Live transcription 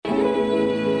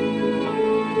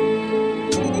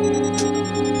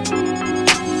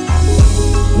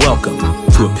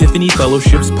to Epiphany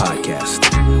Fellowship's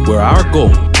podcast, where our goal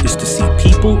is to see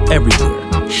people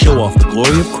everywhere show off the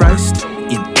glory of Christ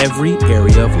in every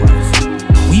area of life.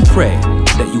 We pray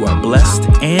that you are blessed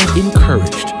and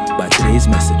encouraged by today's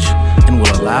message and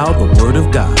will allow the Word of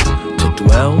God to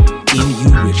dwell in you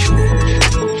richly.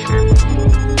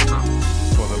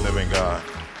 For the living God.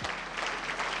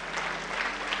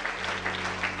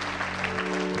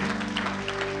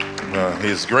 He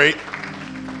is great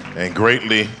and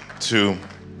greatly to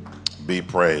be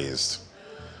praised.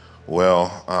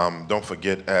 Well, don't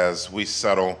forget, as we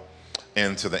settle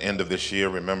into the end of this year,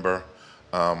 remember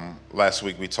last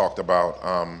week we talked about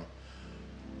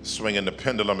swinging the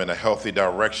pendulum in a healthy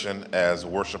direction as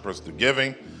worshipers through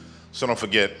giving. So don't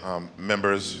forget,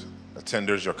 members,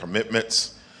 attenders, your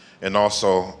commitments, and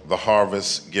also the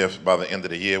harvest gift by the end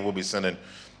of the year. We'll be sending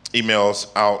emails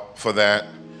out for that.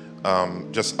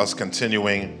 Just us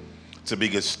continuing to be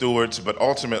good stewards, but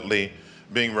ultimately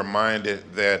being reminded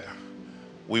that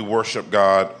we worship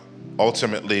God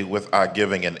ultimately with our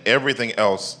giving, and everything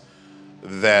else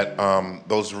that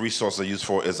those resources are used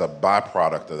for is a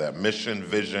byproduct of that mission,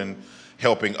 vision,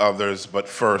 helping others, but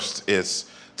first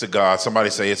it's to God. Somebody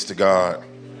say it's to God.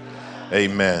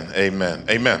 Amen, amen,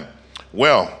 amen.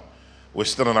 Well, we're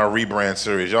still in our rebrand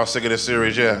series. Y'all sick of this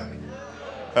series yet?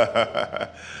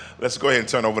 Let's go ahead and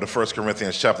turn over to 1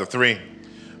 Corinthians chapter 3,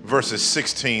 verses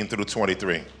 16 through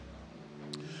 23.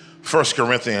 1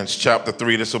 Corinthians chapter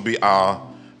 3, this will be our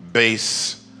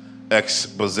base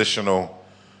expositional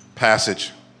passage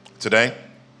today.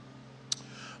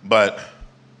 But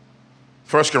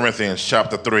 1 Corinthians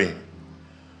chapter 3,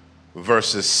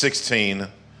 verses 16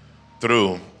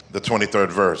 through the 23rd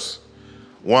verse.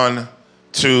 1,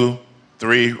 2,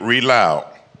 3, read loud.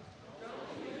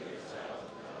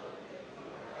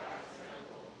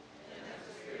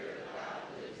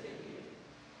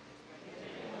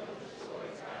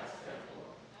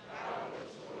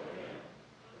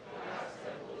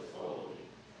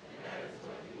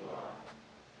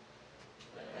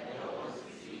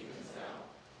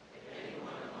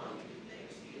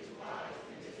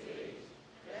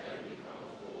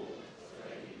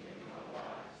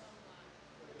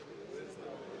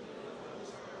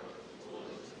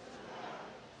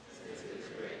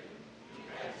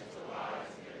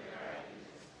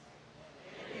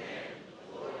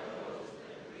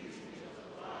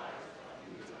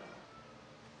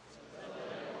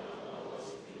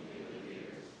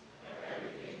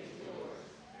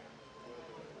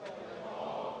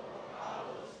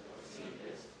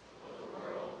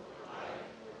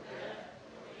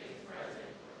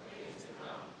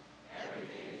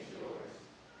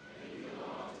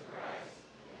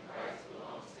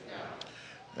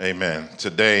 Amen.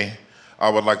 Today, I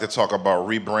would like to talk about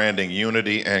rebranding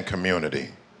unity and community.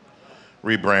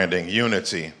 Rebranding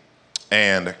unity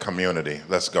and community.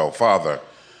 Let's go. Father,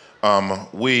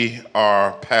 we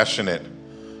are passionate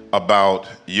about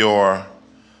your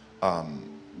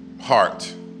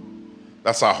heart.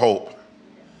 That's our hope,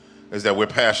 is that we're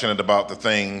passionate about the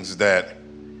things that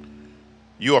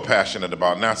you are passionate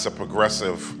about, and that's a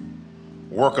progressive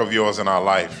work of yours in our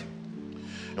life.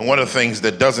 And one of the things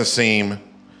that doesn't seem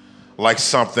like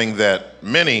something that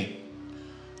many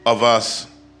of us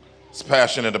is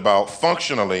passionate about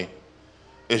functionally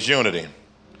is unity.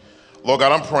 Lord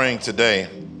God, I'm praying today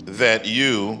that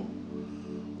you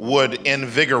would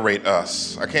invigorate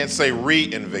us. I can't say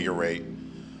reinvigorate.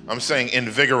 I'm saying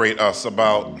invigorate us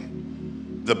about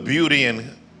the beauty and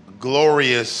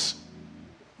glorious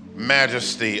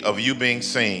majesty of you being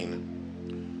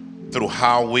seen through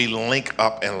how we link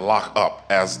up and lock up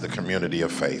as the community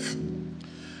of faith.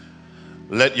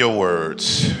 Let your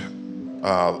words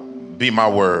be my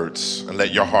words, and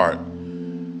let your heart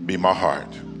be my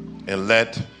heart. And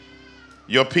let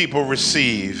your people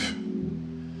receive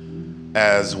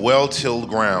as well-tilled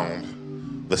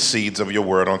ground the seeds of your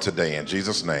word on today. In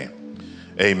Jesus' name,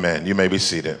 amen. You may be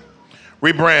seated.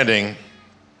 Rebranding,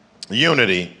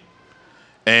 unity,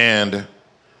 and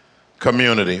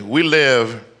community. We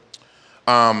live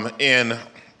in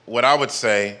what I would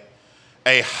say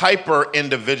a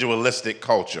hyper-individualistic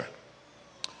culture.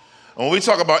 When we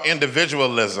talk about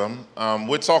individualism,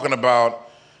 we're talking about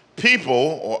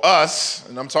people, or us,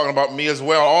 and I'm talking about me as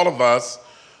well, all of us.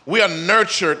 We are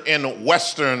nurtured in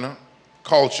Western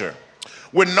culture.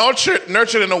 We're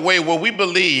nurtured in a way where we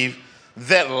believe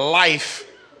that life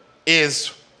is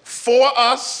for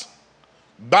us,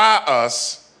 by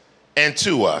us, and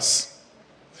to us.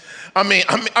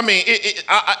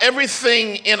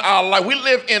 Everything in our life, we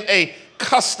live in a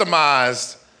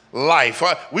customized life.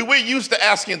 We're used to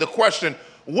asking the question,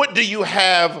 what do you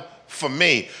have for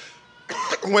me?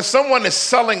 when someone is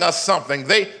selling us something,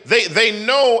 they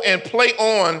know and play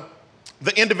on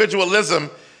the individualism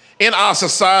in our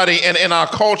society and in our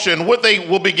culture. And what they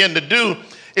will begin to do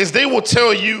is they will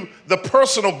tell you the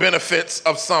personal benefits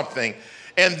of something.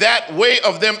 And that way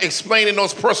of them explaining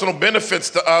those personal benefits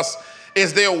to us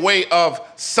is their way of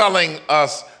selling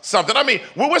us something. I mean,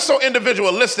 when we're so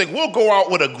individualistic, we'll go out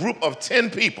with a group of 10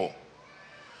 people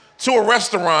to a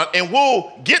restaurant, and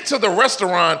we'll get to the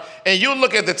restaurant, and you'll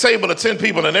look at the table of 10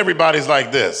 people, and everybody's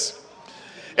like this.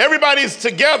 Everybody's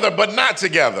together, but not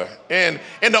together. And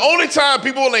the only time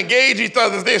people will engage each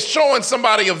other is they're showing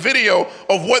somebody a video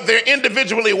of what they're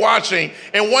individually watching.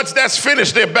 And once that's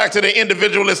finished, they're back to their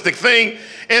individualistic thing.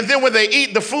 And then when they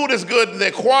eat, the food is good, and they're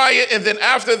quiet. And then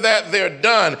after that, they're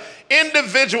done.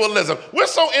 Individualism. We're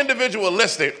so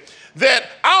individualistic that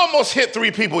I almost hit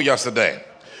 3 people yesterday.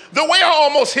 The way I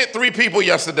almost hit 3 people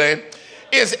yesterday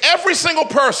is every single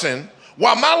person,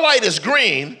 while my light is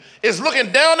green, is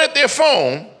looking down at their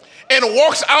phone and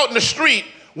walks out in the street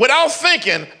without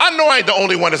thinking, I know I ain't the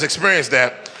only one that's experienced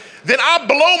that. Then I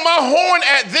blow my horn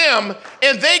at them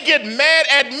and they get mad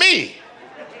at me.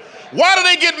 Why do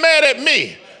they get mad at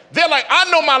me? They're like, I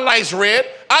know my light's red,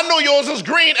 I know yours is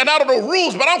green, and I don't know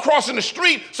rules, but I'm crossing the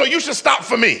street, so you should stop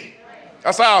for me.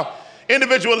 That's how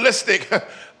individualistic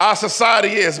our society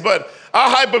is. But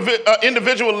our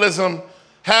individualism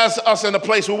has us in a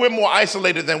place where we're more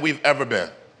isolated than we've ever been.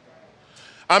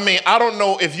 I mean, I don't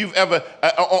know if you've ever,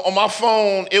 on my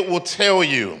phone, it will tell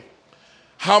you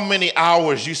how many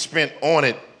hours you spent on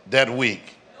it that week.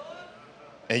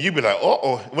 And you be like,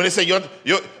 uh-oh. When they say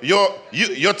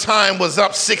your time was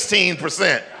up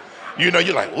 16%, you know,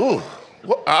 you're like, ooh,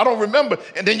 I don't remember.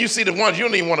 And then you see the ones, you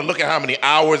don't even want to look at how many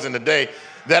hours in the day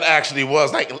that actually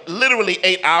was. Like literally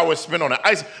 8 hours spent on it.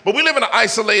 But we live in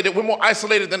we're more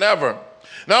isolated than ever.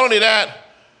 Not only that,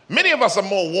 many of us are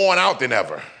more worn out than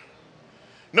ever.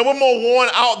 No, we're more worn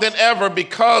out than ever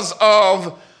because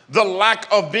of the lack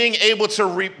of being able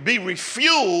to be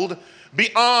refueled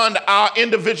beyond our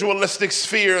individualistic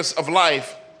spheres of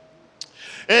life.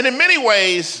 And in many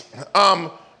ways,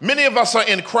 many of us are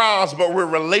in crowds, but we're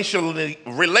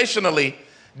relationally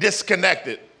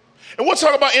disconnected. And we'll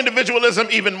talk about individualism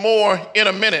even more in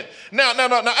a minute. Now,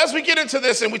 as we get into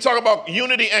this and we talk about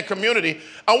unity and community,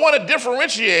 I want to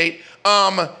differentiate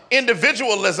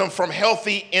individualism from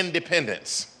healthy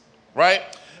independence, right?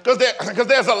 Because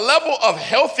there's a level of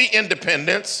healthy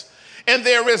independence, and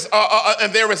there is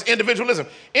individualism.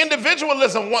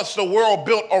 Individualism wants the world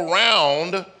built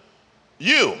around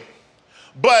you,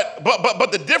 but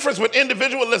the difference with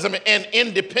individualism and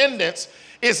independence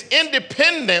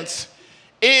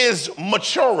is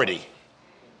maturity.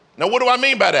 Now, what do I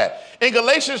mean by that? In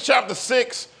Galatians chapter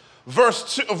 6,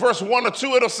 verse 1 or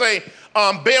 2, it'll say,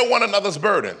 bear one another's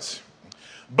burdens.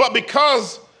 But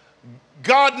because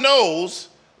God knows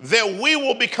that we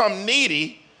will become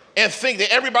needy and think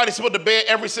that everybody's supposed to bear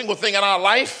every single thing in our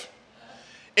life,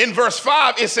 in verse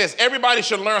 5, it says everybody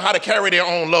should learn how to carry their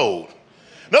own load.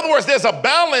 In other words, there's a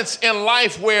balance in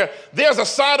life where there's a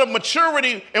side of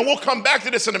maturity, and we'll come back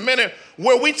to this in a minute,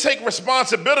 where we take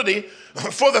responsibility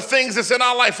for the things that's in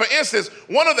our life. For instance,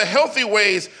 one of the healthy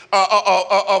ways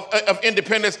of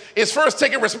independence is first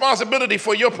taking responsibility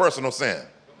for your personal sin.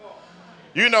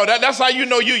 You know, that's how you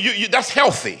know you that's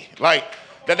healthy. Like,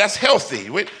 that's healthy.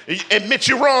 Admit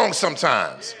you're wrong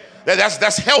sometimes.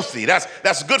 That's healthy.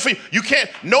 That's good for you.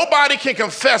 Nobody can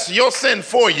confess your sin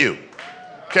for you.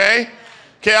 Okay?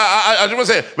 Okay, I just want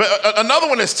to say, but another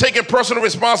one is taking personal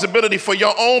responsibility for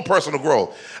your own personal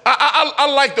growth. I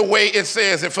like the way it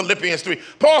says in Philippians 3.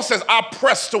 Paul says, I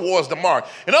press towards the mark.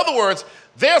 In other words,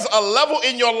 there's a level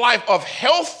in your life of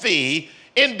healthy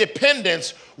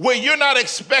independence where you're not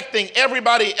expecting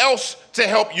everybody else to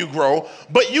help you grow,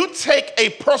 but you take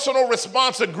a personal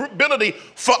responsibility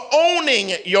for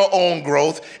owning your own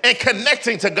growth and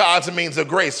connecting to God's means of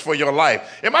grace for your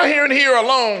life. Am I hearing here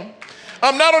alone?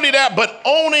 Not only that, but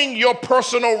owning your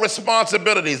personal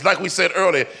responsibilities, like we said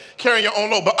earlier, carrying your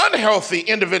own load. But unhealthy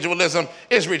individualism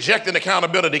is rejecting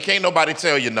accountability. Can't nobody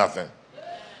tell you nothing.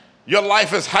 Your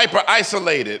life is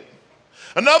hyper-isolated.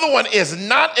 Another one is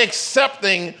not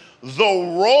accepting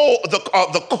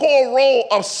the core role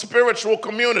of spiritual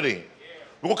community.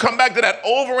 We'll come back to that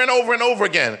over and over and over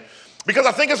again, because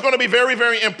I think it's going to be very,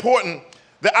 very important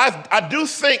that I do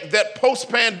think that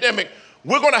post-pandemic,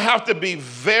 we're going to have to be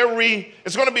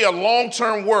it's going to be a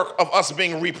long-term work of us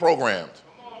being reprogrammed.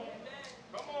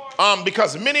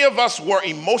 Because many of us were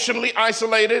emotionally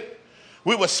isolated.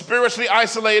 We were spiritually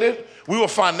isolated. We were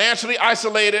financially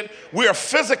isolated. We are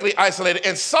physically isolated.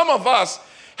 And some of us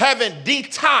haven't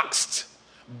detoxed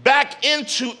back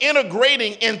into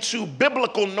integrating into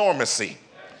biblical normacy.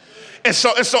 And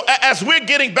so as we're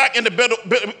getting back into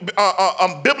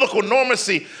biblical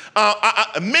normacy,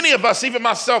 many of us, even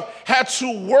myself, had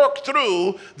to work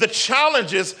through the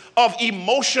challenges of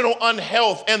emotional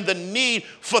unhealth and the need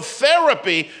for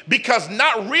therapy, because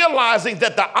not realizing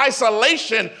that the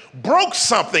isolation broke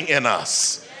something in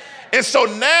us. And so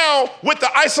now with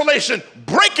the isolation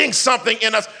breaking something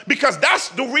in us, because that's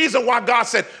the reason why God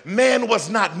said man was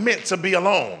not meant to be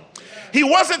alone. He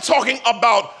wasn't talking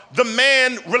about the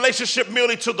man relationship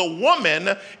merely to the woman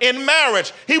in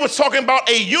marriage. He was talking about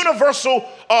a universal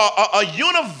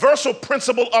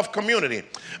principle of community.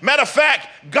 Matter of fact,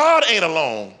 God ain't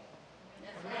alone.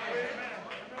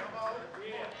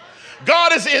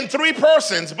 God is in three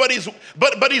persons, but he's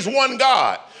one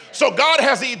God. So God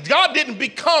didn't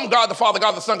become God the Father,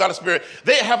 God the Son, God the Spirit.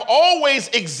 They have always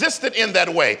existed in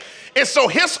that way. And so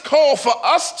his call for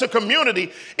us to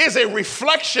community is a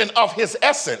reflection of his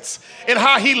essence and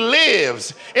how he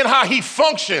lives and how he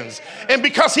functions. And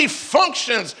because he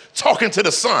functions talking to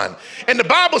the Son. And the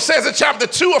Bible says in chapter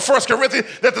 2 of 1 Corinthians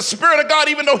that the Spirit of God,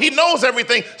 even though he knows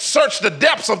everything, searched the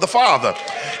depths of the Father.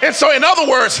 And so in other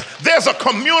words, there's a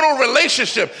communal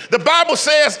relationship. The Bible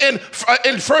says in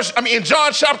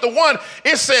John chapter 1,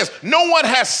 it says, no one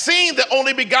has seen the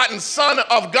only begotten Son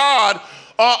of God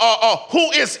who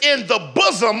is in the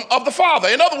bosom of the Father.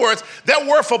 In other words, that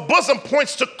word for bosom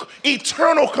points to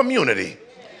eternal community.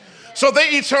 So they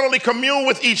eternally commune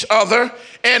with each other,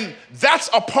 and that's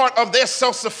a part of their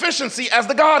self-sufficiency as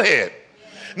the Godhead.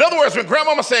 In other words, when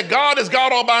grandmama said God is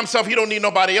God all by himself, he don't need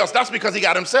nobody else, that's because he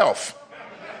got himself.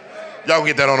 Y'all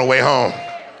get that on the way home.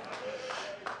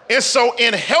 And so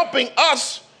in helping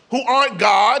us who aren't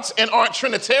gods and aren't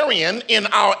Trinitarian in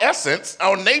our essence,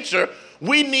 our nature,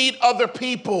 we need other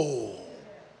people.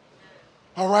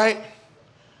 All right?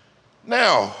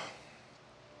 Now,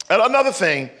 another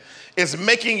thing is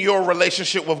making your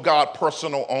relationship with God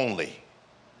personal only.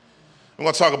 I'm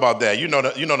going to talk about that. You know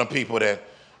the people that,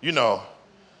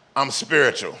 I'm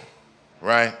spiritual,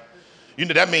 right?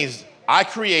 That means I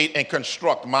create and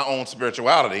construct my own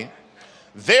spirituality.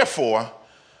 Therefore,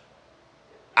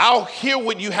 I'll hear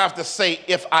what you have to say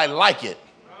if I like it.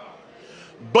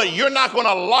 But you're not going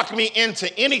to lock me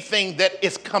into anything that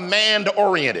is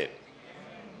command-oriented.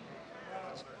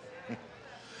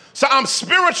 So I'm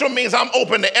spiritual means I'm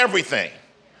open to everything,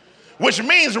 which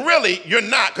means really you're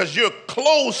not, because you're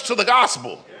close to the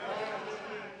gospel.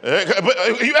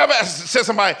 But you ever said to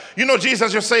somebody, Jesus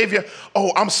is your Savior?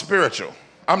 Oh, I'm spiritual.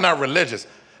 I'm not religious.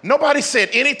 Nobody said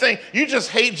anything. You just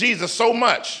hate Jesus so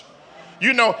much.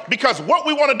 Because what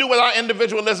we want to do with our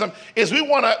individualism is we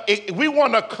want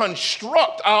to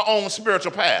construct our own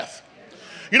spiritual path.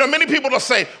 Many people will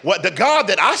say, well, the God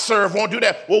that I serve won't do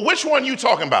that. Well, which one are you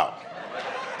talking about?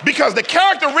 Because the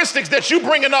characteristics that you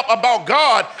bringing up about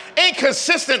God ain't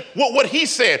consistent with what he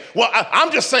said. Well,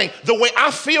 I'm just saying the way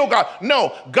I feel God.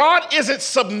 No, God isn't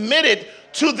submitted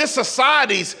to this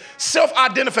society's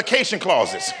self-identification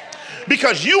clauses.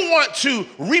 Because you want to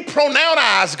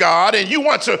repronounize God and you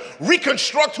want to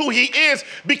reconstruct who he is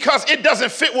because it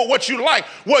doesn't fit with what you like.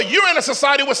 Well, you're in a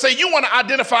society would say you want to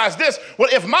identify as this. Well,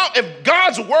 if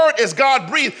God's word is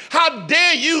God-breathed, how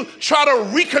dare you try to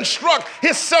reconstruct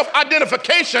his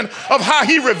self-identification of how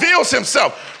he reveals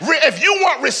himself? If you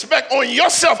want respect on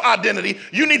your self-identity,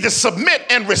 you need to submit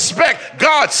and respect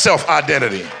God's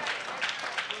self-identity.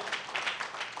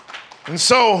 And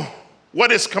so,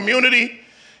 what is community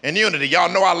and unity?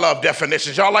 Y'all know I love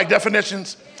definitions. Y'all like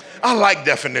definitions? I like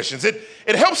definitions.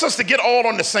 It helps us to get all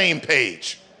on the same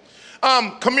page.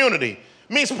 Community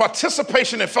means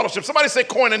participation in fellowship. Somebody say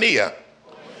koinonia.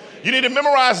 You need to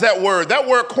memorize that word. That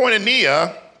word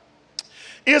koinonia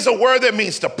is a word that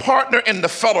means to partner in the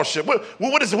fellowship.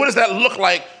 What does that look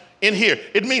like in here?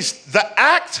 It means the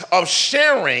act of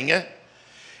sharing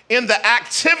in the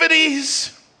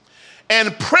activities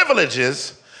and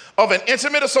privileges of an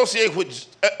intimate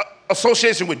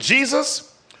association with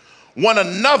Jesus, one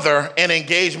another, and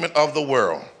engagement of the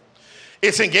world.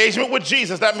 It's engagement with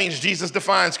Jesus. That means Jesus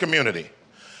defines community.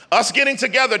 Us getting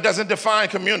together doesn't define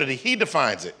community. He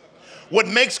defines it. What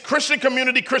makes Christian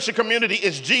community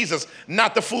is Jesus,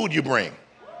 not the food you bring.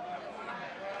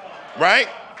 Right?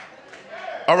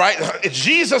 All right?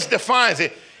 Jesus defines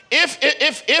it.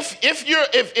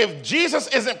 If Jesus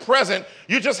isn't present,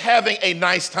 you're just having a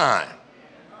nice time.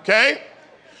 Okay?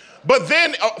 But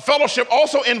then fellowship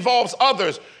also involves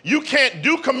others. You can't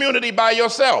do community by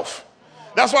yourself.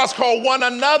 That's why it's called one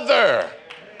another.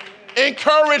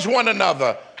 Encourage one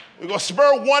another. We're going to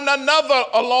spur one another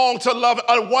along to love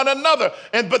one another.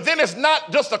 But then it's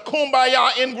not just a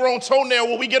kumbaya ingrown toenail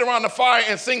where we get around the fire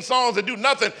and sing songs and do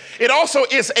nothing. It also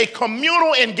is a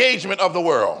communal engagement of the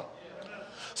world.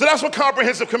 So that's what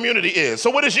comprehensive community is. So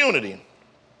what is unity?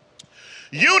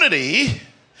 Unity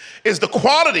is the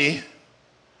quality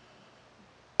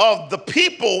of the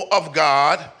people of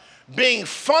God being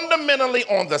fundamentally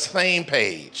on the same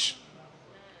page.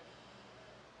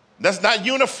 That's not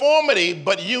uniformity,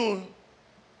 but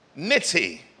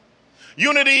unity.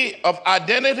 Unity of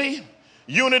identity,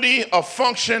 unity of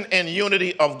function, and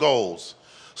unity of goals.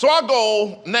 So our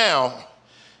goal now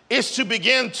is to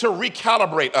begin to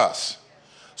recalibrate us.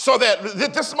 So that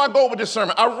this is my goal with this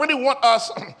sermon. I really want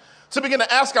us to begin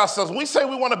to ask ourselves, when we say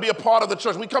we want to be a part of the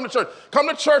church, we come to church. Come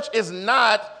to church is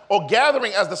not, or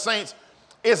gathering as the saints,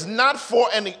 is not for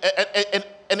an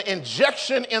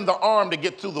injection in the arm to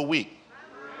get through the week.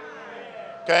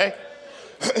 Okay?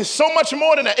 It's so much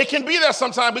more than that. It can be there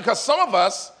sometimes because some of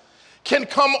us can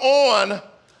come on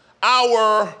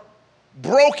our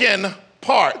broken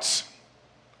parts,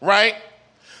 right?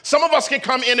 Some of us can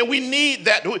come in and we need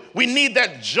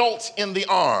that jolt in the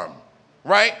arm,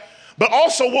 right? But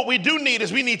also what we do need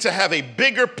is we need to have a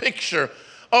bigger picture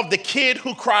of the kid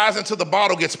who cries until the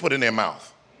bottle gets put in their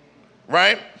mouth,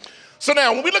 right? So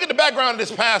now when we look at the background of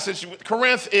this passage,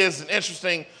 Corinth is an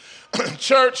interesting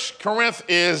church. Corinth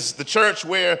is the church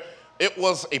where it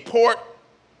was a port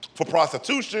for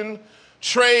prostitution,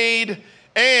 trade,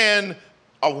 and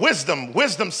a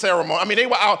wisdom ceremony. I mean, they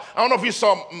were out. I don't know if you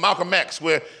saw Malcolm X,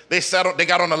 where they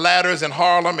got on the ladders in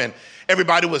Harlem, and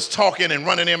everybody was talking and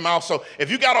running their mouth. So if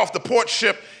you got off the port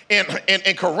ship in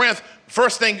Corinth,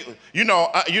 first thing,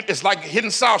 it's like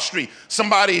hitting South Street.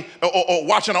 Somebody or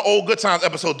watching an old Good Times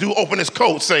episode, do open his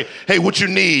coat, say, hey, what you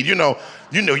need? You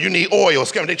need oil.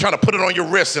 They're trying to put it on your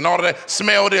wrist and all of that.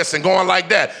 Smell this and going like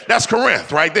that. That's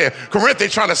Corinth right there. Corinth, they're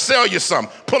trying to sell you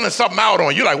something, pulling something out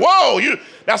on you. You're like, whoa,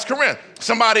 that's Corinth.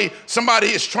 Somebody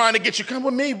is trying to get you, come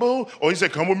with me, boo. Or he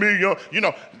said, come with me,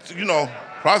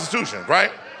 prostitution,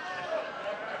 right?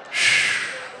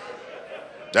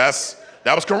 That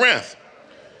was Corinth.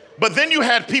 But then you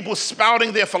had people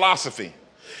spouting their philosophy.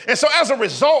 And so as a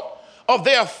result of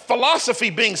their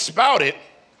philosophy being spouted,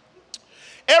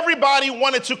 everybody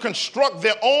wanted to construct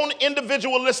their own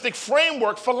individualistic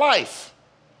framework for life.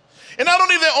 And not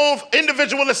only their own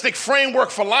individualistic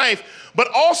framework for life, but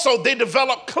also they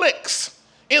developed cliques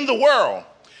in the world.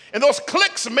 And those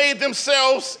cliques made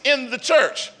themselves in the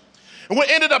church. And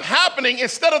what ended up happening,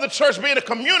 instead of the church being a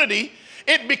community,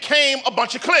 it became a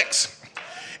bunch of cliques.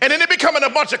 And in it becoming a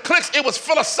bunch of cliques, it was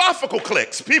philosophical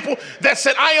cliques. People that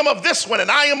said, I am of this one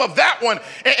and I am of that one.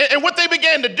 And what they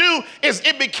began to do is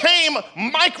it became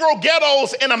micro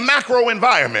ghettos in a macro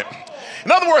environment.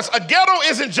 In other words, a ghetto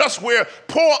isn't just where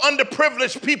poor,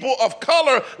 underprivileged people of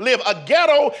color live. A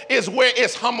ghetto is where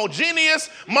it's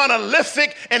homogeneous,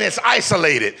 monolithic, and it's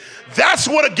isolated. That's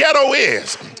what a ghetto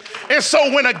is. And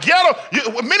so when a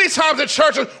ghetto, many times in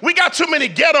churches, we got too many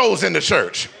ghettos in the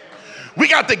church. We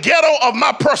got the ghetto of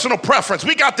my personal preference.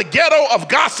 We got the ghetto of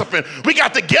gossiping. We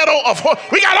got the ghetto of,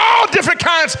 we got all different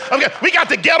kinds of, we got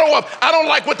the ghetto of, I don't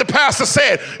like what the pastor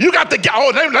said. You got the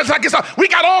ghetto, let's not get started. We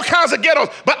got all kinds of ghettos.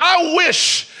 But I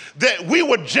wish that we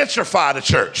would gentrify the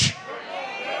church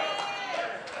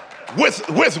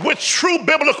with true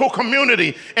biblical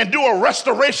community and do a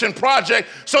restoration project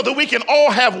so that we can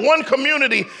all have one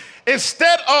community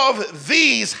instead of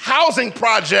these housing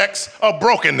projects of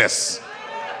brokenness.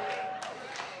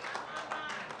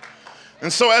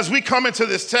 And so as we come into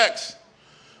this text,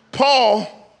 Paul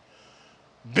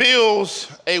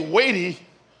builds a weighty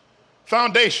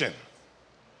foundation.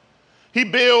 He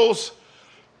builds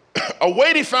a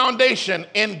weighty foundation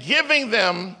in giving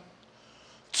them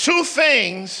two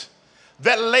things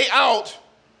that lay out,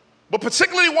 but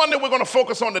particularly one that we're going to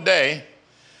focus on today,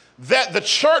 that the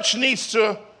church needs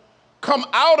to come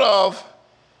out of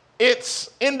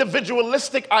its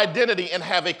individualistic identity and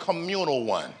have a communal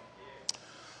one.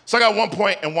 So I got 1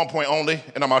 point and 1 point only,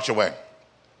 and I'm out your way.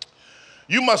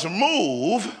 You must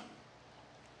move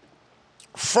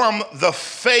from the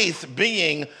faith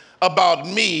being about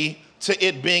me to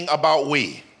it being about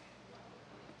we.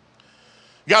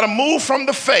 You got to move from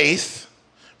the faith,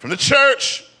 from the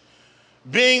church,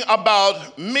 being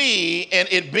about me and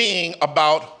it being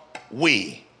about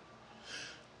we.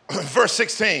 Verse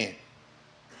 16,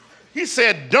 he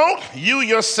said, don't you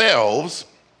yourselves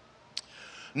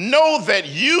know that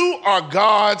you are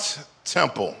God's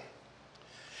temple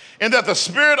and that the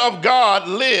Spirit of God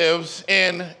lives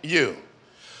in you?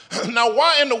 Now,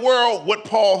 why in the world would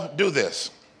Paul do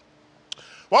this?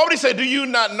 Why would he say, do you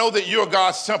not know that you're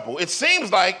God's temple? It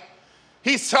seems like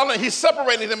he's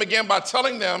separating them again by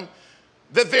telling them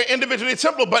that they're individually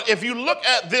temple. But if you look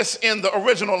at this in the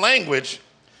original language,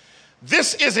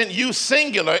 this isn't you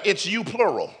singular, it's you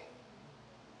plural.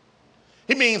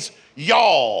 He means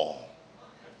y'all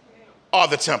are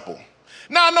the temple.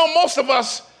 Now, I know most of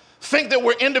us think that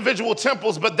we're individual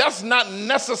temples, but that's not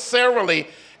necessarily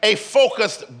a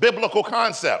focused biblical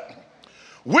concept.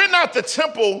 We're not the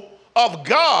temple of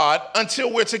God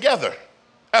until we're together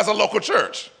as a local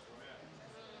church.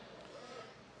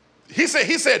 He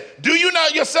said, do you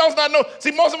not yourselves not know?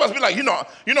 See, most of us be like,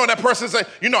 that person say,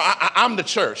 I'm the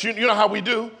church. You know how we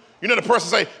do? The person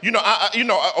say,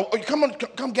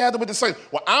 come gather with the saints.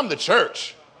 Well, I'm the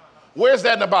church. Where's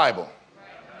that in the Bible?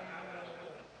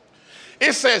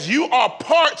 It says you are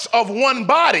parts of one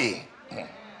body.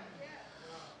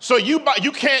 So you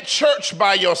can't church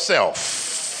by yourself.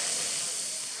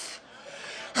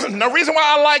 The reason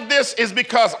why I like this is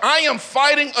because I am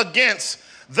fighting against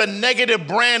the negative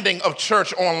branding of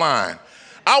church online.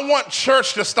 I want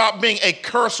church to stop being a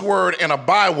curse word and a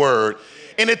byword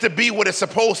and it to be what it's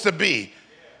supposed to be,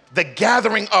 the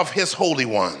gathering of his holy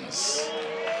ones.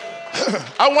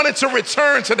 I want it to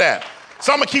return to that.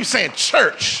 So I'm gonna keep saying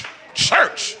church.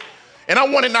 And I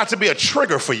want it not to be a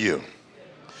trigger for you.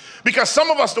 Because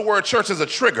some of us, the word church is a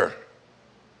trigger.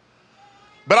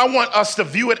 But I want us to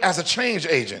view it as a change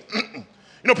agent.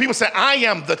 People say, I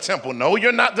am the temple. No,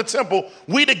 you're not the temple.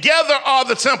 We together are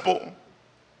the temple.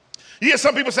 You hear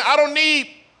some people say, I don't need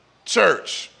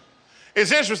church.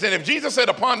 It's interesting. If Jesus said,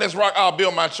 upon this rock, I'll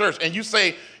build my church, and you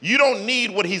say you don't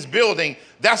need what he's building,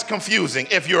 that's confusing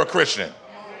if you're a Christian.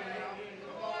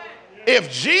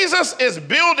 If Jesus is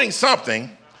building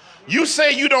something, you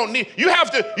say you don't need, you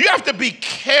have to be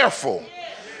careful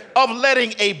of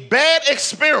letting a bad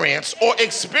experience or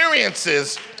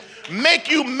experiences make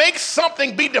you make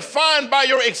something be defined by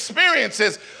your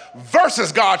experiences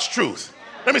versus God's truth.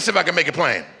 Let me see if I can make it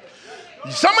plain.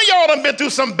 Some of y'all done been through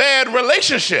some bad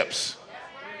relationships,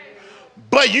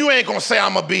 but you ain't gonna say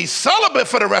I'm gonna be celibate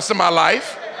for the rest of my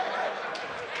life.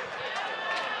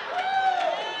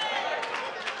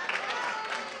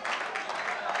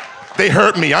 They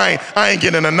hurt me. I ain't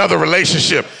getting another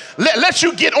relationship. Let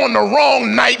you get on the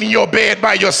wrong night in your bed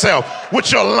by yourself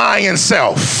with your lying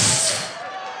self.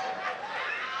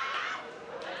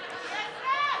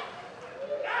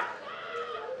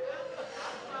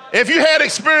 If you had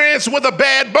experience with a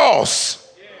bad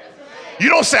boss, you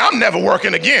don't say, I'm never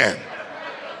working again.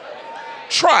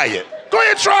 Try it. Go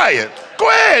ahead, try it. Go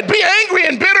ahead. Be angry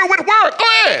and bitter with work. Go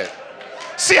ahead.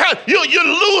 See how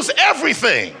you lose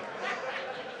everything.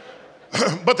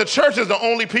 But the church is the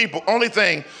only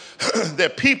thing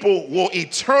that people will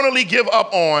eternally give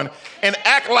up on and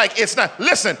act like it's not.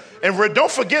 Listen, and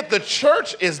don't forget, the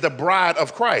church is the bride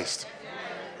of Christ.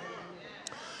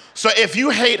 So if you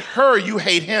hate her, you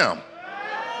hate him.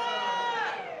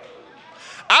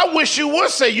 I wish you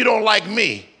would say you don't like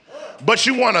me, but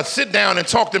you want to sit down and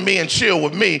talk to me and chill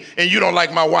with me, and you don't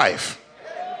like my wife.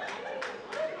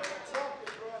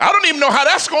 I don't even know how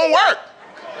that's going to work.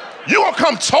 You gonna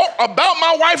come talk about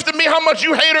my wife to me, how much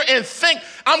you hate her, and think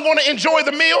I'm gonna enjoy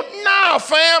the meal? Nah,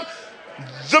 fam,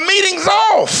 the meeting's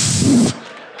off.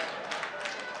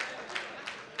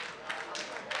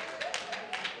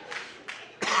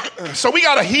 So we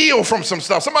gotta heal from some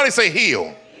stuff. Somebody say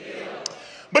heal.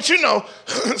 But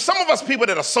some of us people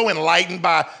that are so enlightened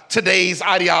by today's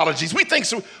ideologies, we think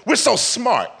we're so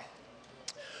smart.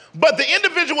 But the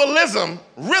individualism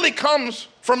really comes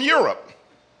from Europe.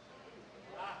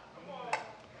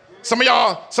 Some of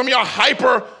y'all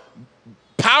hyper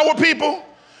power people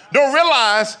don't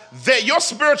realize that your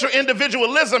spiritual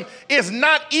individualism is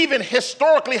not even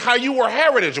historically how you were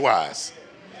heritage-wise.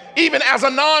 Even as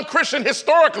a non-Christian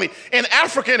historically, in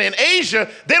Africa and in Asia,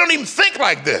 they don't even think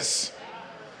like this.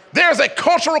 There's a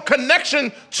cultural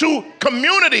connection to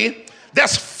community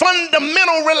that's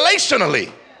fundamental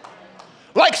relationally.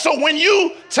 Like, so when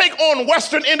you take on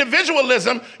Western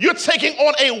individualism, you're taking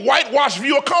on a whitewashed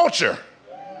view of culture.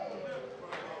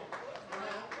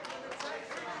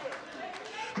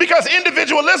 Because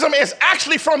individualism is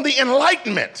actually from the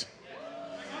Enlightenment.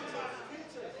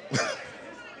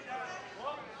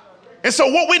 And so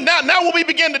what we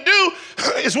begin to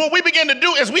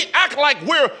do is we act like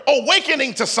we're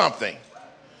awakening to something.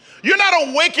 You're not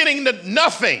awakening to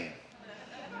nothing.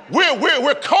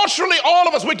 We're culturally, all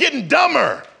of us, we're getting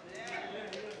dumber.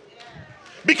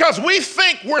 Because we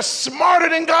think we're smarter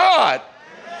than God.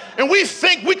 And we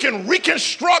think we can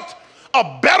reconstruct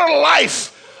a better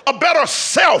life, a better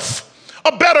self,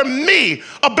 a better me,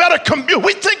 a better community.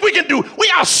 We think we can do,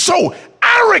 we are so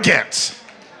arrogant.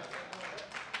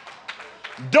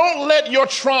 Don't let your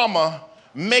trauma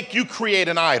make you create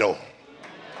an idol.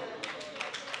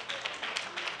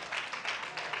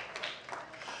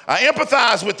 I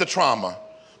empathize with the trauma.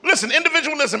 Listen,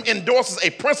 individualism endorses a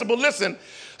principle, listen,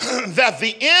 that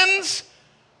the ends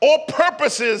or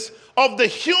purposes of the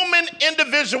human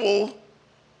individual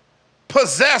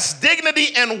possess dignity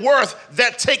and worth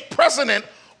that take precedent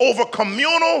over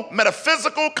communal,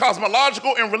 metaphysical,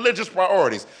 cosmological, and religious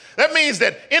priorities. That means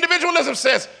that individualism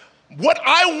says, what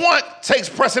I want takes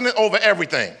precedent over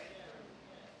everything.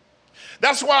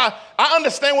 That's why I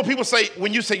understand what people say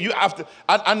when you say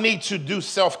I need to do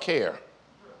self-care.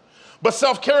 But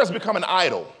self-care has become an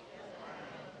idol.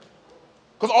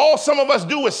 Because all some of us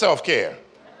do is self-care.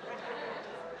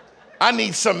 I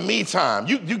need some me time.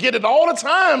 You get it all the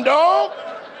time, dog.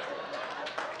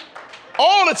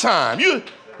 All the time. You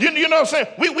know what I'm saying?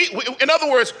 We in other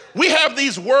words, we have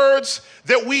these words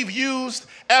that we've used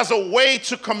as a way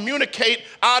to communicate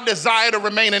our desire to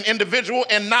remain an individual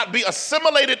and not be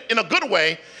assimilated in a good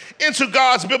way into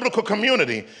God's biblical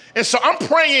community. And so I'm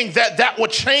praying that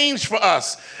would change for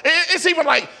us. It's even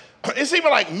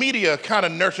like media kind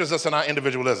of nurtures us in our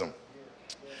individualism.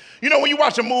 You know, when you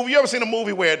watch a movie, you ever seen a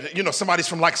movie where, you know, somebody's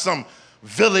from like some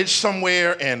village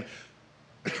somewhere and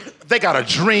they got a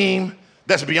dream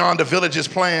that's beyond the village's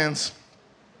plans,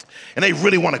 and they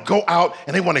really want to go out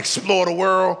and they want to explore the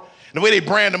world. And the way they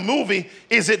brand the movie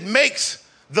is it makes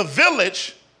the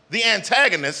village the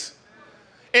antagonist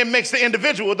and makes the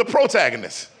individual the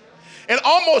protagonist. And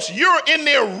almost you're in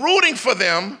there rooting for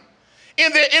them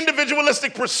in their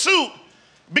individualistic pursuit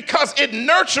because it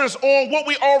nurtures on what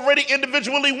we already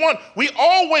individually want.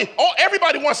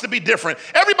 Everybody wants to be different.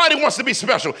 Everybody wants to be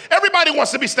special. Everybody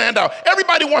wants to be stand out.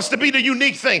 Everybody wants to be the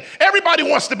unique thing. Everybody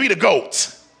wants to be the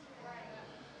goat.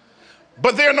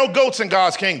 But there are no goats in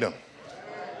God's kingdom.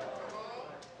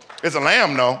 There's a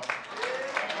lamb, though.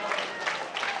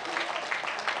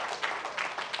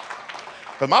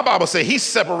 But my Bible says he's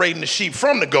separating the sheep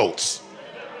from the goats.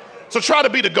 So try to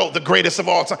be the goat, the greatest of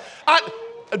all time.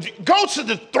 Go to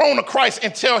the throne of Christ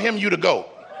and tell him you the goat.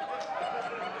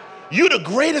 You the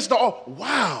greatest of all.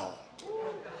 Wow.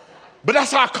 But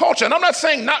that's our culture. And I'm not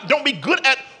saying don't be good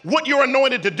at what you're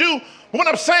anointed to do. What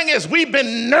I'm saying is we've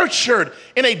been nurtured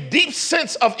in a deep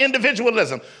sense of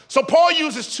individualism. So Paul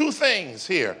uses two things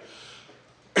here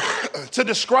to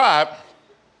describe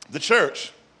the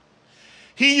church.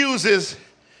 He uses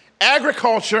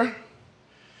agriculture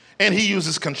and he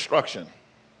uses construction.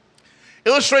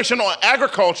 Illustration on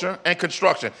agriculture and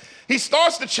construction. He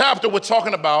starts the chapter with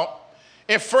talking about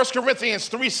in 1 Corinthians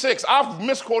 3:6. I've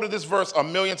misquoted this verse a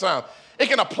million times. It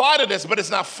can apply to this, but it's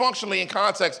not functionally in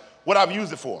context what I've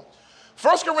used it for.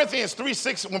 1 Corinthians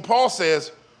 3:6, when Paul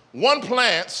says, one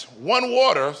plants, one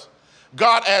waters,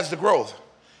 God adds the growth.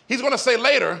 He's going to say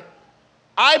later,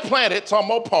 I planted, talking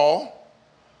about Paul,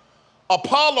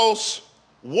 Apollos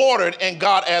watered, and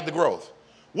God added the growth.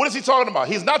 What is he talking about?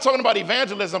 He's not talking about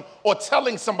evangelism or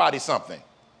telling somebody something.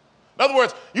 In other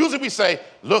words, usually we say,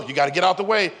 look, you got to get out the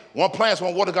way. One plants,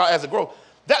 one water, God adds the growth.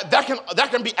 That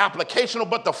can be applicational,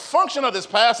 but the function of this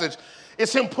passage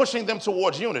is him pushing them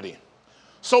towards unity.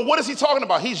 So what is he talking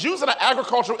about? He's using an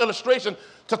agricultural illustration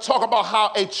to talk about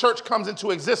how a church comes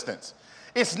into existence.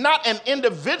 It's not an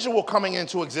individual coming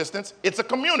into existence, it's a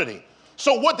community.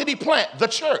 So what did he plant? The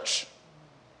church.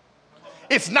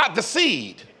 It's not the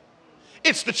seed,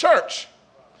 it's the church.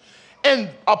 And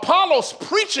Apollos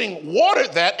preaching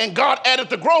watered that, and God added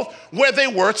the growth where they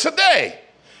were today.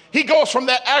 He goes from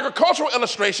that agricultural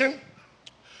illustration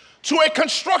to a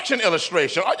construction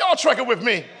illustration. Are y'all tracking with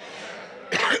me?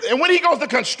 And when he goes to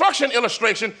construction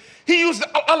illustration, he used,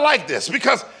 I like this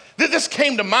because this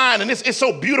came to mind, and it's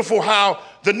so beautiful how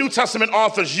the New Testament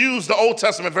authors use the Old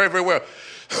Testament very, very well.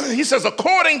 He says,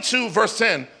 according to verse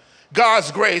 10,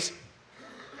 God's grace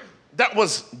that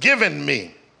was given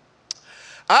me,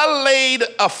 I laid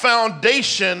a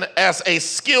foundation as a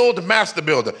skilled master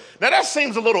builder. Now that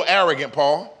seems a little arrogant,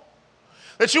 Paul,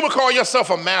 that you would call yourself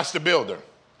a master builder,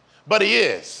 but he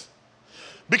is.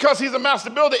 Because he's a master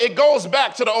builder, it goes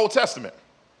back to the Old Testament.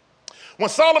 When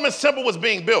Solomon's temple was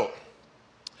being built,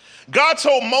 God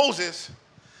told Moses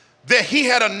that he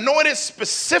had anointed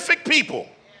specific people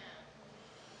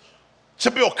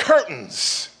to build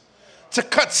curtains, to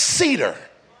cut cedar,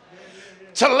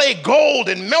 to lay gold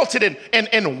and melt it and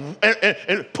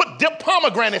dip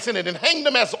pomegranates in it and hang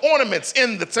them as ornaments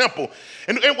in the temple.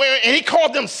 And he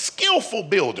called them skillful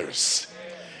builders.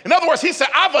 In other words, he said,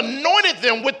 I've anointed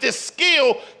them with this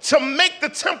skill to make the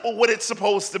temple what it's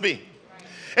supposed to be.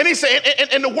 And he said,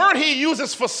 and the word he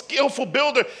uses for skillful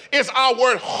builder is our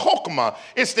word chokmah.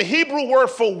 It's the Hebrew word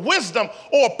for wisdom,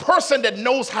 or a person that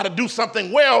knows how to do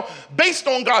something well based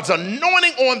on God's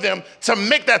anointing on them to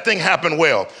make that thing happen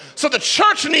well. So the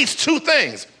church needs two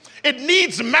things. It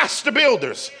needs master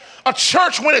builders. A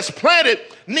church, when it's planted,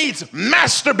 needs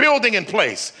master building in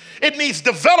place. It needs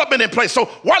development in place. So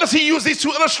why does he use these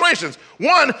two illustrations?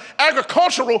 One,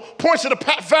 agricultural, points to the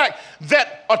fact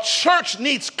that a church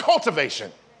needs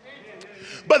cultivation.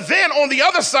 But then on the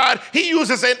other side, he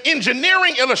uses an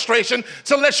engineering illustration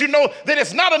to let you know that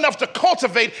it's not enough to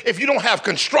cultivate if you don't have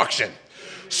construction.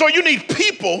 So you need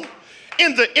people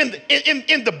in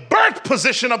the birth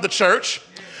position of the church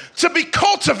to be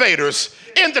cultivators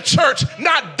in the church,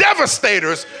 not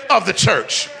devastators of the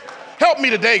church. Help me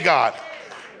today, God.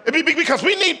 Because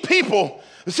we need people.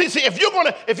 See, if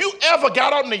you ever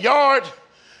got out in the yard,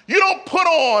 you don't put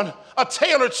on a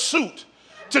tailored suit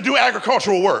to do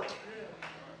agricultural work.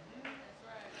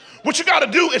 What you got to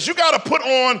do is you got to put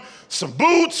on some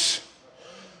boots,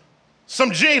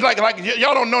 some jeans. Like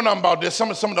y'all don't know nothing about this. Some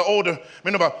of the older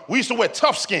men we used to wear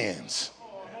tough skins.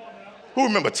 Who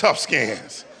remember tough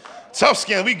skins? Tough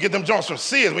skins, we get them joints from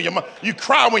Sears. When you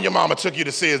cry when your mama took you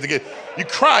to Sears to get. You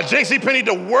cry. JCPenney,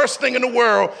 the worst thing in the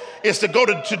world is to go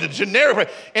to the generic.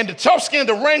 And the tough skin,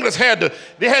 the Wranglers had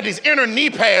these inner knee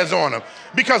pads on them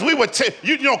because we would,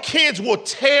 kids would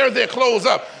tear their clothes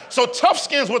up. So tough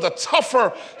skins was a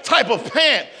tougher type of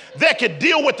pant that could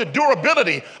deal with the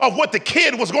durability of what the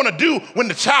kid was going to do when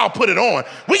the child put it on.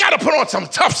 We got to put on some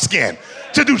tough skin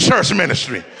to do church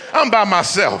ministry. I'm by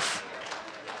myself.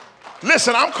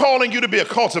 Listen, I'm calling you to be a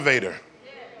cultivator.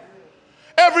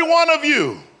 Every one of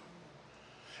you,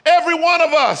 every one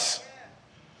of us.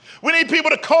 We need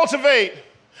people to cultivate,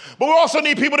 but we also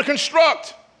need people to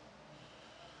construct.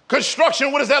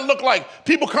 Construction, what does that look like?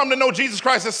 People come to know Jesus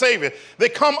Christ as Savior. They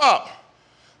come up.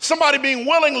 Somebody being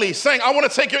willingly saying, I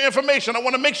want to take your information. I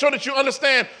want to make sure that you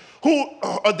understand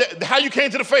how you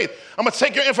came to the faith. I'm going to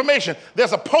take your information.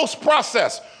 There's a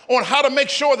post-process on how to make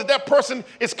sure that person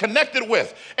is connected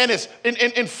with and is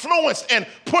influenced and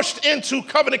pushed into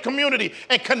covenant community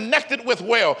and connected with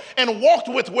well and walked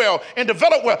with well and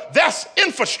developed well. That's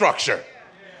infrastructure.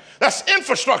 That's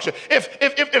infrastructure.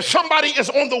 If somebody is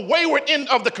on the wayward end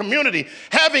of the community,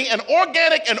 having an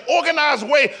organic and organized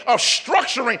way of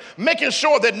structuring, making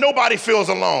sure that nobody feels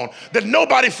alone, that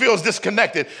nobody feels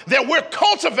disconnected, that we're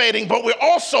cultivating, but we're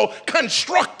also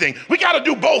constructing. We got to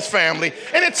do both, family.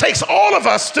 And it takes all of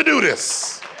us to do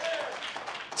this.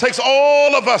 It takes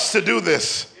all of us to do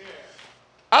this.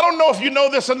 I don't know if you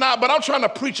know this or not, but I'm trying to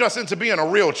preach us into being a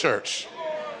real church.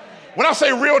 When I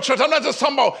say real church, I'm not just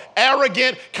talking about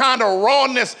arrogant kind of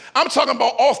rawness. I'm talking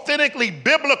about authentically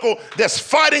biblical that's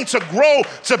fighting to grow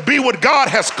to be what God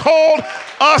has called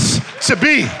us to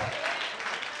be.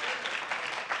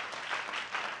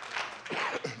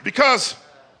 Because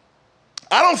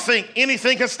I don't think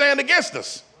anything can stand against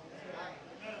us.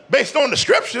 Based on the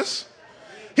scriptures,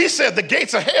 he said the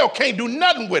gates of hell can't do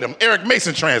nothing with him. Eric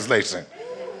Mason translation.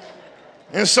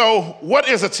 And so what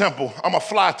is a temple? I'm going to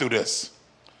fly through this.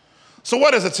 So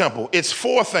what is a temple? It's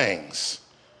four things.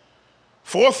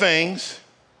 Four things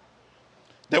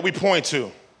that we point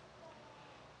to.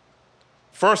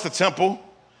 First, the temple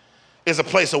is a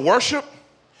place of worship.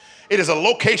 It is a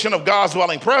location of God's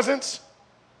dwelling presence.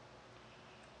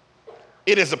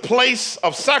 It is a place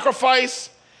of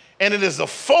sacrifice, and it is a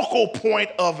focal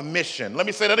point of mission. Let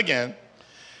me say that again.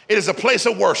 It is a place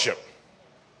of worship.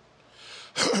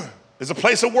 It's a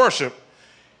place of worship.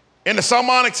 In the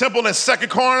Solomonic temple in 2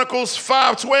 Chronicles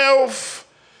 5:12,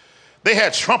 they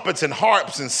had trumpets and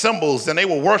harps and cymbals, and they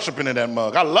were worshiping in that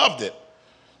mug. I loved it.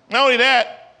 Not only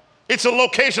that, it's a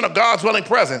location of God's dwelling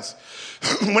presence.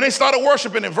 When they started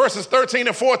worshiping in verses 13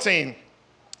 and 14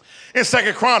 in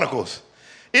 2 Chronicles,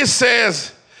 it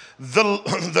says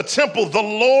the temple, the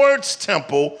Lord's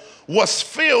temple, was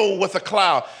filled with a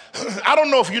cloud. I don't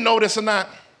know if you know this or not.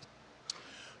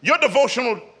 Your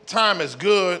devotional time is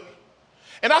good.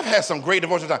 And I've had some great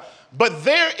devotional time, but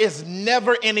there is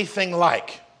never anything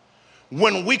like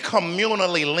when we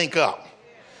communally link up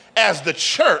as the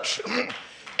church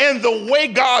and the way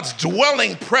God's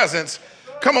dwelling presence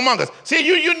come among us. See,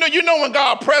 you know when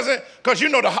God present, because you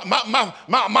know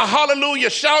my hallelujah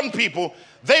shouting people,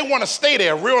 they want to stay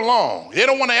there real long. They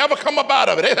don't want to ever come up out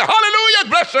of it. They say, hallelujah,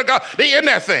 bless your God. They in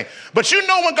that thing. But you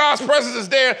know when God's presence is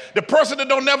there, the person that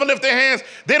don't never lift their hands,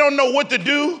 they don't know what to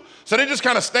do. So they just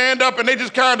kind of stand up and they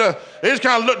just kind of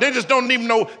look. They just don't even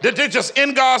know that they're just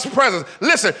in God's presence.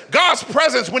 Listen, God's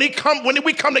presence when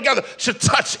we come together should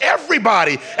touch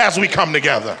everybody as we come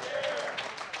together.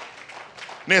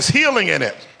 And there's healing in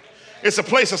it. It's a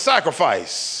place of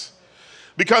sacrifice.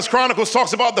 Because Chronicles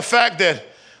talks about the fact that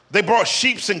they brought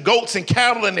sheep and goats and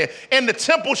cattle in there, and the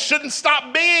temple shouldn't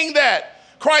stop being that.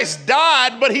 Christ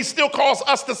died, but he still calls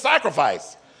us to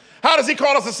sacrifice. How does he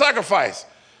call us to sacrifice?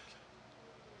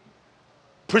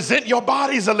 Present your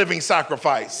bodies a living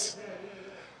sacrifice,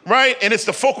 right? And it's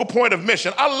the focal point of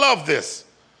mission. I love this.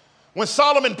 When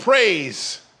Solomon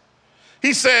prays,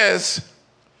 he says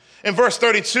in verse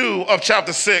 32 of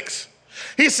chapter 6,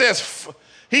 he says,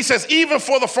 even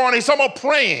for the foreigner, he's talking about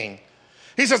praying.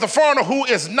 He says, the foreigner who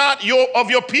is not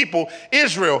of your people,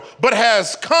 Israel, but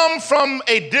has come from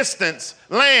a distant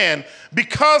land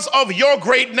because of your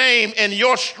great name and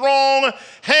your strong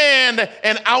hand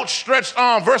and outstretched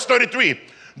arm. Verse 33,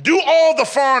 do all the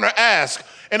foreigner ask,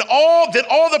 and all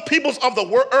the peoples of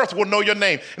the earth will know your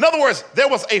name. In other words, there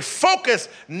was a focus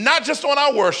not just on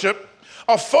our worship,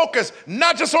 a focus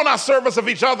not just on our service of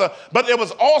each other, but it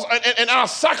was also and our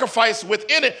sacrifice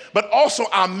within it, but also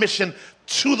our mission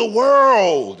to the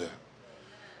world.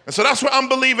 And so that's where I'm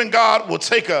believing God will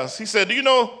take us. He said, do you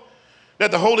know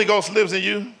that the Holy Ghost lives in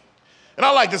you? And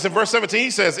I like this in verse 17.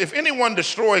 He says, if anyone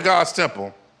destroy God's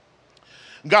temple,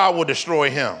 God will destroy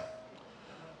him.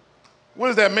 What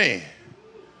does that mean?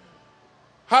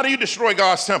 How do you destroy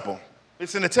God's temple?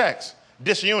 It's in the text.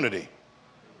 Disunity,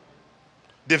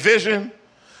 division,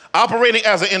 operating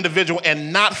as an individual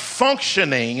and not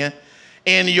functioning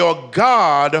in your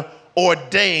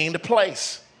God-ordained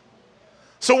place.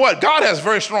 So what? God has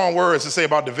very strong words to say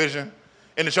about division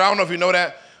in the church. I don't know if you know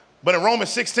that, but in Romans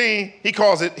 16, he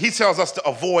tells us to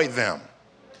avoid them.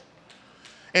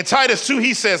 In Titus 2,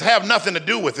 he says, have nothing to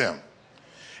do with them.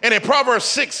 And in Proverbs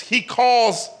 6, he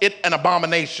calls it an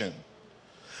abomination.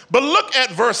 But look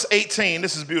at verse 18.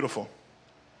 This is beautiful.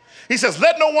 He says,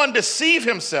 let no one deceive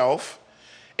himself.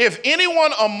 If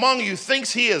anyone among you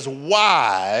thinks he is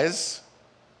wise,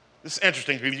 this is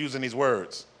interesting, he's using these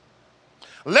words.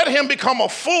 Let him become a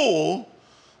fool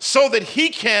so that he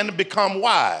can become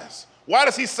wise. Why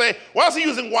is he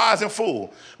using wise and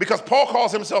fool? Because Paul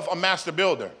calls himself a master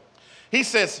builder. He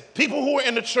says, people who are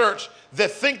in the church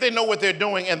that think they know what they're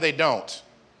doing and they don't.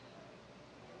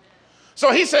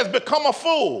 So he says, become a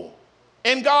fool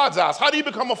in God's eyes. How do you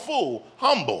become a fool?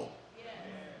 Humble.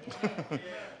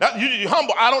 You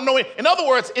humble. I don't know. In other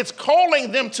words, it's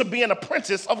calling them to be an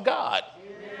apprentice of God.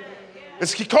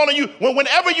 It's calling you,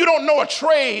 whenever you don't know a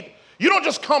trade, you don't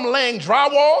just come laying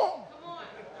drywall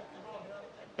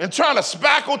and trying to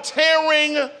spackle,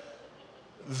 tearing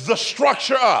the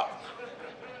structure up.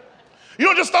 You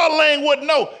don't just start laying wood.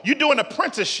 No, you do an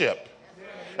apprenticeship.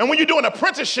 And when you do an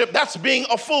apprenticeship, that's being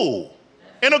a fool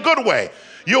in a good way.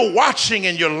 You're watching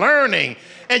and you're learning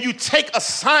and you take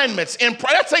assignments.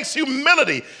 That takes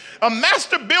humility. A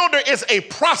master builder is a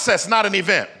process, not an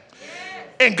event.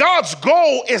 And God's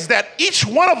goal is that each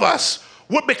one of us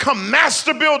would become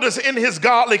master builders in his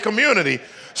godly community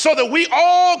so that we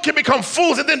all can become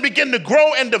fools and then begin to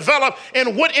grow and develop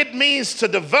in what it means to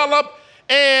develop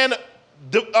and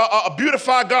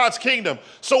beautify God's kingdom.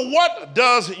 So what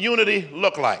does unity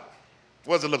look like?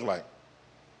 What does it look like?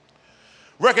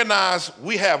 Recognize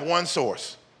we have one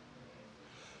source.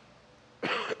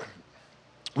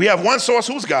 We have one source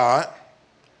who's God.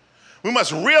 We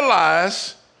must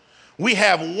realize we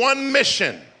have one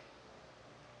mission.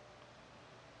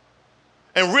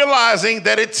 And realizing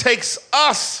that it takes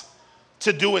us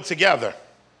to do it together.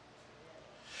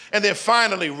 And then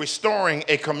finally, restoring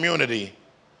a community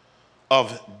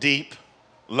of deep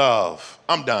love.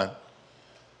 I'm done.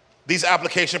 These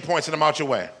application points, and I'm out your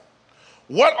way.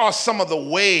 What are some of the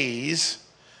ways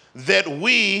that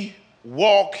we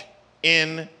walk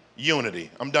in unity?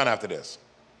 I'm done after this.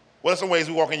 What are some ways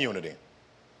we walk in unity?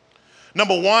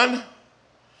 Number one,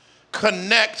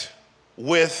 connect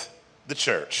with the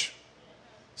church.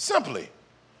 Simply,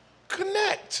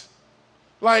 connect.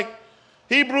 Like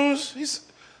Hebrews, he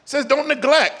says, don't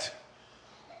neglect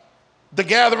the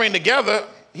gathering together.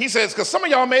 He says, because some of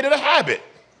y'all made it a habit.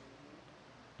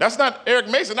 That's not Eric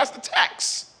Mason, that's the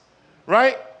text,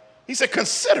 right? He said,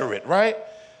 consider it, right?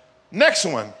 Next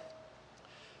one,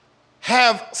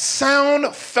 have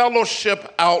sound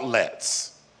fellowship outlets.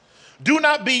 Do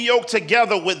not be yoked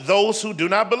together with those who do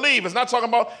not believe. It's not talking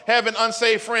about having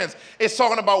unsaved friends. It's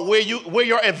talking about where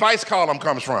your advice column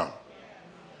comes from.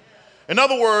 In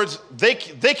other words, they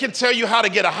can tell you how to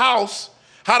get a house,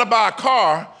 how to buy a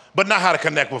car, but not how to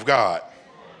connect with God.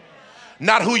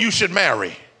 Not who you should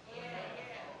marry.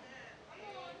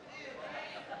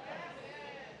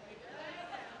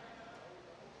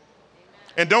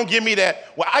 And don't give me that,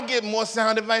 well, I get more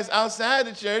sound advice outside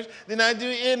the church than I do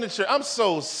in the church. I'm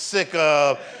so sick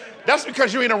of That's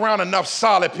because you ain't around enough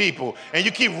solid people and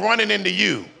you keep running into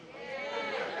you.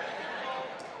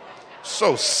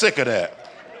 So sick of that.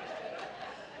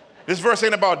 This verse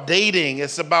ain't about dating,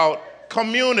 it's about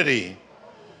community.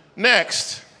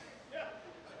 Next,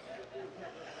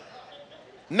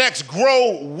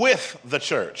 grow with the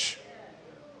church.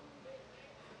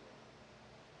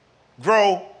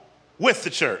 Grow with the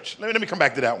church. Let me come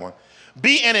back to that one.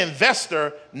 Be an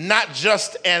investor, not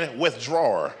just an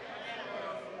withdrawer.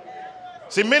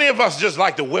 See, many of us just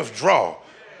like to withdraw,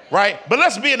 right? But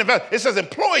let's be an investor. It says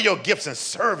employ your gifts and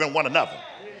serve in one another.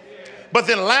 But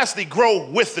then lastly,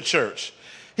 grow with the church.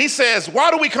 He says,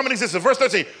 why do we come in existence? Verse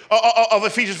 13 of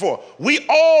Ephesians 4. We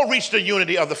all reach the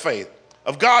unity of the faith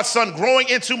of God's Son, growing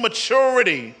into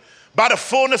maturity by the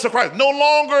fullness of Christ. No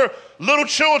longer little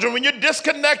children. When you're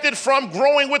disconnected from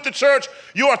growing with the church,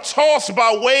 you are tossed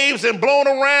by waves and blown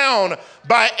around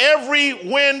by every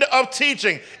wind of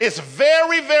teaching. It's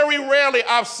very, very rarely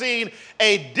I've seen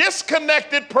a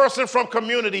disconnected person from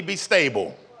community be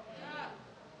stable.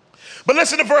 But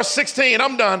listen to verse 16,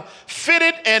 I'm done.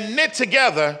 Fitted and knit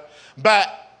together by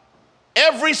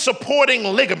every supporting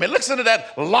ligament. Listen to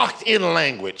that locked in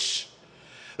language.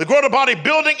 The growth of the body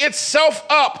building itself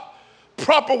up.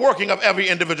 Proper working of every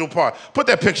individual part. Put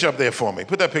that picture up there for me.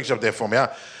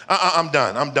 I'm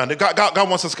done. God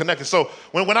wants us connected. So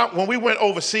when we went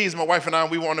overseas, my wife and I,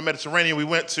 we were on the Mediterranean. We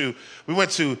went to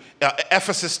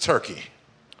Ephesus, Turkey.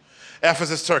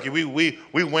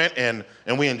 We went and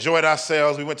we enjoyed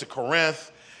ourselves. We went to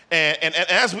Corinth, and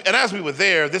as we were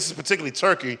there, this is particularly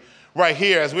Turkey right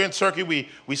here. As we were in Turkey,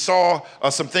 we saw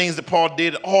some things that Paul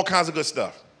did, all kinds of good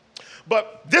stuff.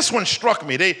 But this one struck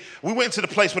me. We went to the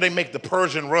place where they make the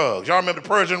Persian rugs. Y'all remember the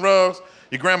Persian rugs?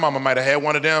 Your grandmama might have had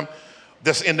one of them.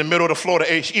 That's in the middle of the floor.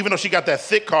 Even though she got that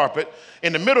thick carpet,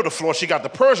 in the middle of the floor, she got the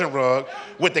Persian rug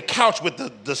with the couch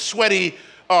with the sweaty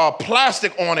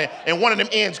plastic on it, and one of them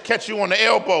ends catch you on the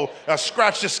elbow,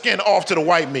 scratch your skin off to the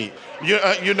white meat.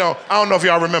 You know, I don't know if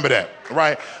y'all remember that,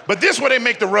 right? But this is where they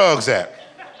make the rugs at.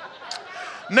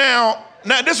 Now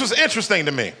this was interesting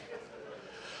to me.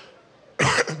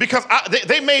 Because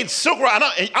they made silk rug.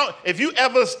 If you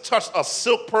ever touched a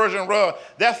silk Persian rug,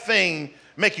 that thing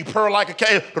make you purr like a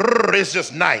cat. It's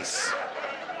just nice.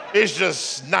 It's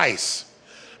just nice.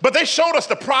 But they showed us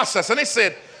the process, and they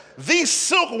said, these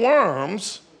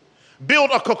silkworms build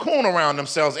a cocoon around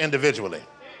themselves individually.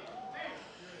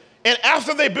 And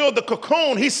after they build the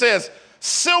cocoon, he says,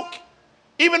 silk,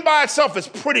 even by itself, is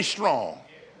pretty strong,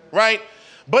 right?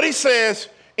 But he says,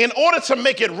 in order to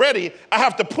make it ready, I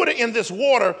have to put it in this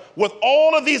water with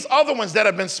all of these other ones that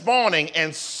have been spawning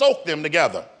and soak them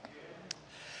together.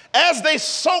 As they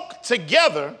soak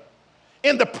together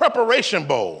in the preparation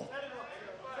bowl,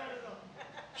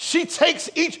 she takes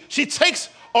a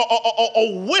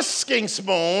whisking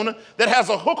spoon that has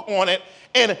a hook on it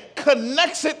and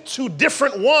connects it to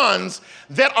different ones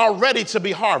that are ready to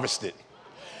be harvested.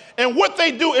 And what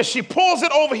they do is she pulls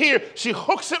it over here, she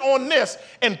hooks it on this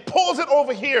and pulls it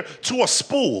over here to a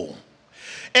spool.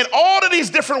 And all of these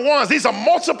different ones, these are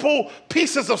multiple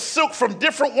pieces of silk from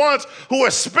different ones who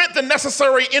have spent the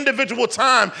necessary individual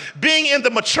time being in the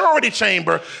maturity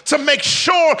chamber to make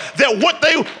sure that what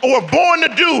they were born to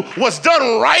do was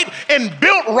done right and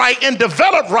built right and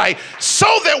developed right, so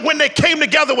that when they came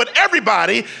together with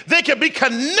everybody, they could be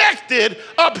connected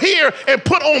up here and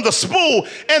put on the spool.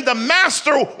 And the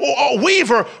master or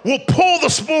weaver will pull the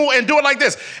spool and do it like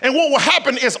this. And what will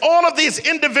happen is all of these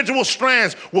individual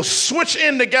strands will switch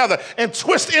in together and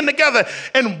twist in together,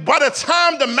 and by the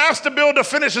time the master builder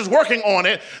finishes working on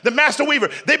it, the master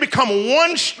weaver, they become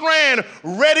one strand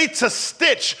ready to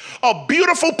stitch a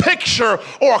beautiful picture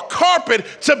or a carpet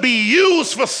to be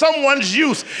used for someone's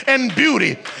use and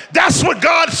beauty. That's what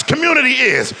God's community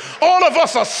is. All of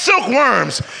us are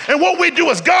silkworms, and what we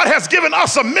do is God has given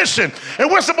us a mission,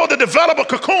 and we're supposed to develop a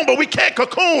cocoon, but we can't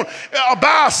cocoon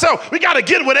by ourselves. We got to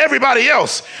get with everybody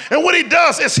else. And what he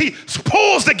does is he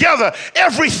pulls together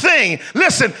everything,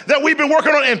 listen, that we've been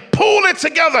working on and pull it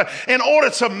together in order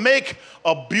to make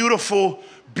a beautiful,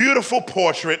 beautiful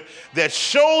portrait that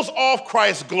shows off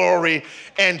Christ's glory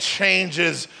and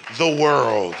changes the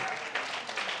world.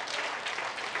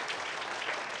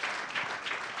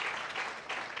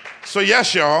 So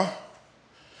yes, y'all,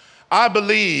 I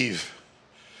believe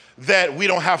that we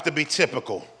don't have to be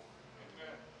typical.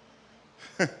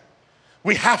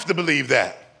 We have to believe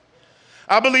that.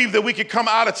 I believe that we could come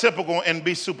out of typical and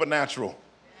be supernatural.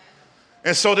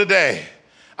 And so today,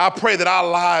 I pray that our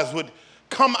lives would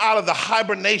come out of the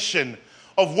hibernation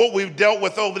of what we've dealt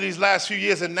with over these last few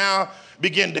years and now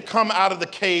begin to come out of the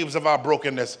caves of our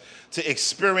brokenness to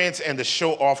experience and to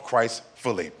show off Christ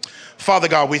fully. Father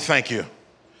God, we thank you.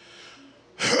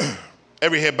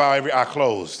 Every head bowed, every eye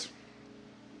closed.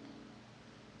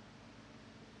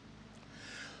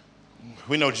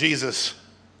 We know Jesus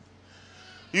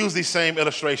used these same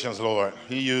illustrations, Lord.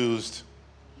 He used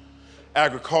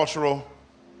agricultural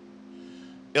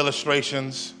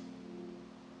illustrations,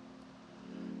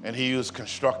 and he used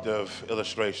constructive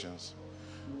illustrations.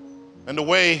 And the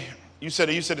way you said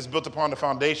it's built upon the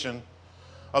foundation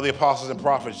of the apostles and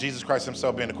prophets, Jesus Christ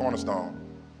himself being the cornerstone.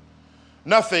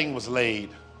 Nothing was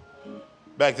laid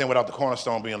back then without the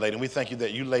cornerstone being laid, and we thank you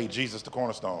that you laid Jesus the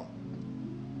cornerstone.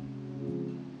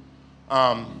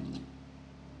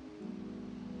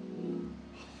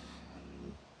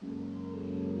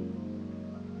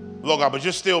 Lord God, but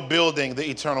you're still building the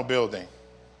eternal building.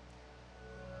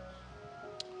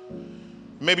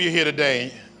 Maybe you're here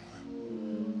today,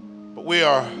 but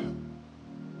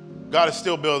God is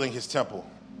still building his temple.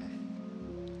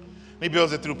 He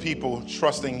builds it through people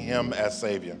trusting him as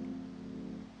Savior.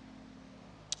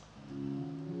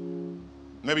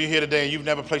 Maybe you're here today and you've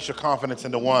never placed your confidence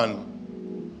in the one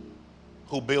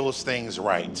who builds things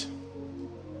right.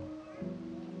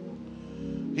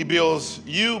 He builds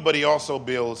you, but he also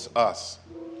builds us.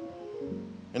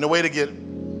 And the way to get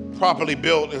properly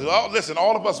built is, listen,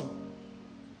 all of us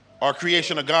are a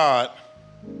creation of God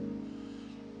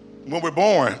when we're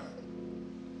born.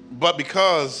 But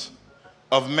because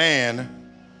of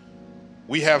man,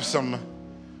 we have some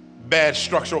bad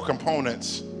structural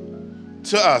components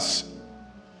to us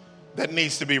that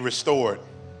needs to be restored.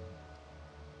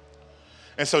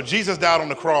 And so Jesus died on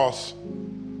the cross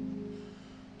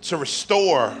to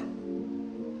restore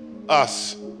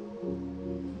us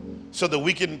so that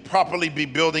we can properly be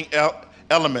building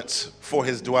elements for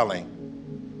his dwelling.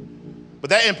 But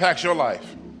that impacts your life.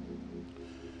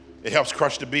 It helps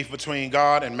crush the beef between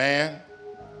God and man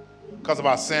because of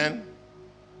our sin,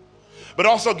 but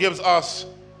also gives us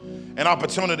an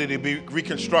opportunity to be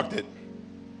reconstructed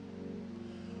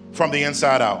from the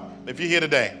inside out. If you're here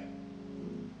today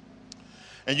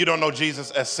and you don't know Jesus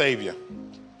as Savior,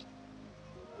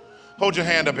 hold your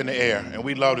hand up in the air, and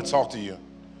we'd love to talk to you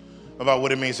about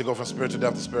what it means to go from spiritual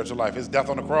death to spiritual life. His death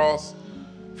on the cross,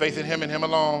 faith in him and him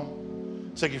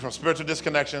alone, take you from spiritual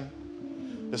disconnection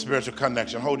to spiritual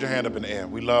connection. Hold your hand up in the air.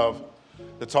 We love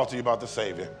to talk to you about the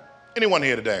Savior. Anyone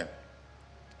here today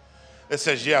that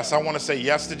says, yes, I want to say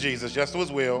yes to Jesus, yes to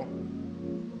his will,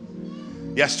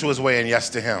 yes to his way, and yes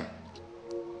to him.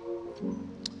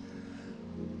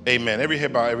 Amen. Every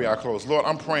head bowed, every eye closed. Lord,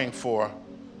 I'm praying for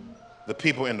the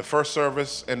people in the first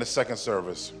service and the second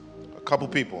service. A couple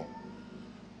people,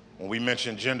 when we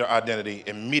mentioned gender identity,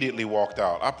 immediately walked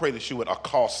out. I pray that you would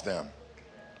accost them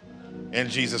in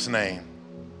Jesus' name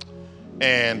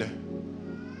and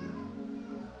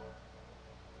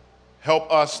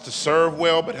help us to serve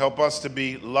well, but help us to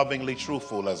be lovingly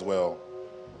truthful as well.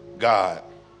 God,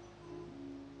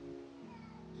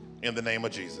 in the name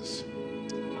of Jesus.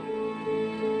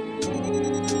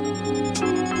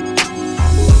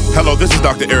 Hello, this is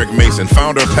Dr. Eric Mason,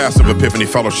 founder and pastor of Epiphany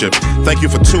Fellowship. Thank you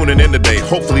for tuning in today.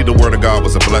 Hopefully the Word of God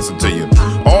was a blessing to you.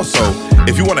 Also,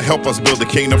 if you want to help us build the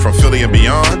kingdom from Philly and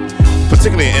beyond,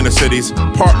 particularly in inner cities,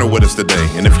 partner with us today.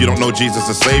 And if you don't know Jesus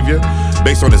as Savior,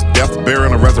 based on his death,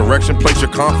 burial, and resurrection, place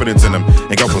your confidence in him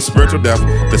and go from spiritual death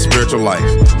to spiritual life.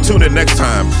 Tune in next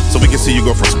time so we can see you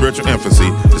go from spiritual infancy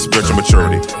to spiritual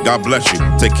maturity. God bless you.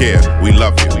 Take care. We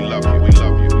love you. We love you.